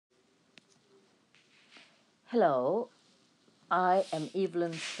Hello, I am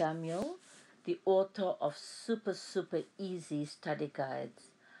Evelyn Samuel, the author of Super Easy Study Guides,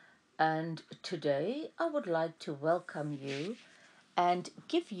 and today I would like to welcome you and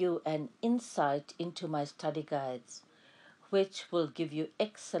give you an insight into my study guides, which will give you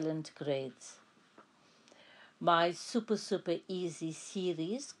excellent grades. My Super Easy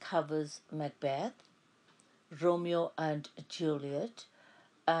series covers Macbeth, Romeo and Juliet,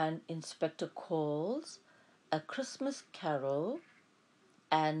 and Inspector Calls, A Christmas Carol,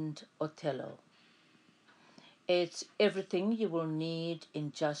 and Othello. It's everything you will need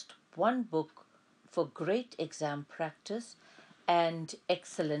in just one book for great exam practice and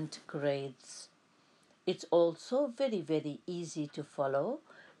excellent grades. It's also very easy to follow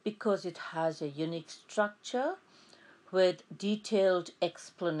because it has a unique structure with detailed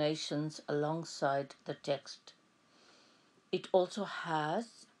explanations alongside the text. It also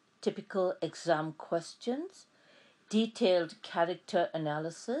has typical exam questions, detailed character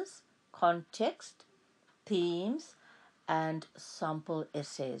analysis, context, themes, and sample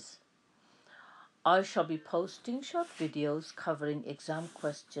essays. I shall be posting short videos covering exam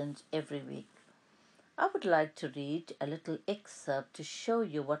questions every week. I would like to read a little excerpt to show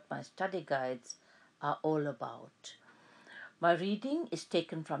you what my study guides are all about. My reading is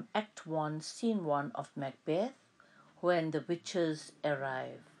taken from Act 1, Scene 1 of Macbeth, when the witches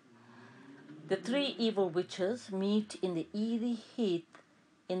arrive. The three evil witches meet in the eerie heath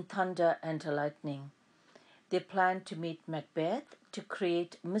in thunder and lightning. They plan to meet Macbeth to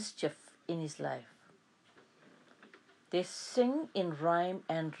create mischief in his life. They sing in rhyme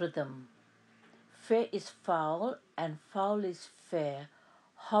and rhythm. Fair is foul and foul is fair,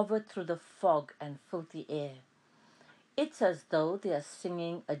 hover through the fog and filthy air. It's as though they are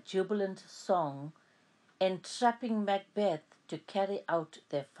singing a jubilant song, entrapping Macbeth to carry out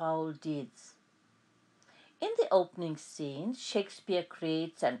their foul deeds. In the opening scene, Shakespeare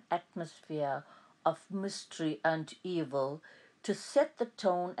creates an atmosphere of mystery and evil to set the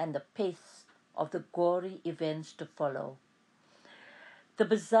tone and the pace of the gory events to follow. The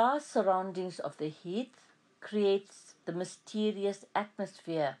bizarre surroundings of the heath creates the mysterious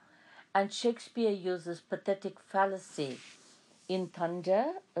atmosphere, and Shakespeare uses pathetic fallacy in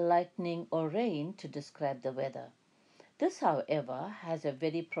thunder, lightning, or rain to describe the weather. This, however, has a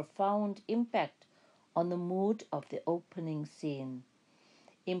very profound impact on the mood of the opening scene,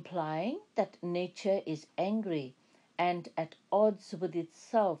 implying that nature is angry and at odds with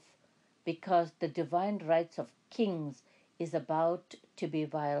itself because the divine rights of kings is about to be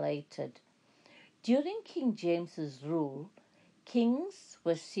violated. During King James's rule, kings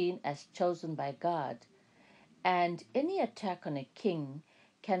were seen as chosen by God, and any attack on a king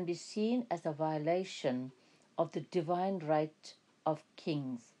can be seen as a violation of the divine right of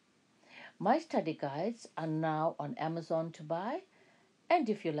kings. My study guides are now on Amazon to buy, and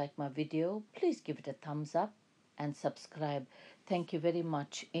if you like my video, please give it a thumbs up and subscribe. Thank you very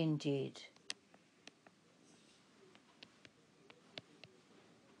much indeed.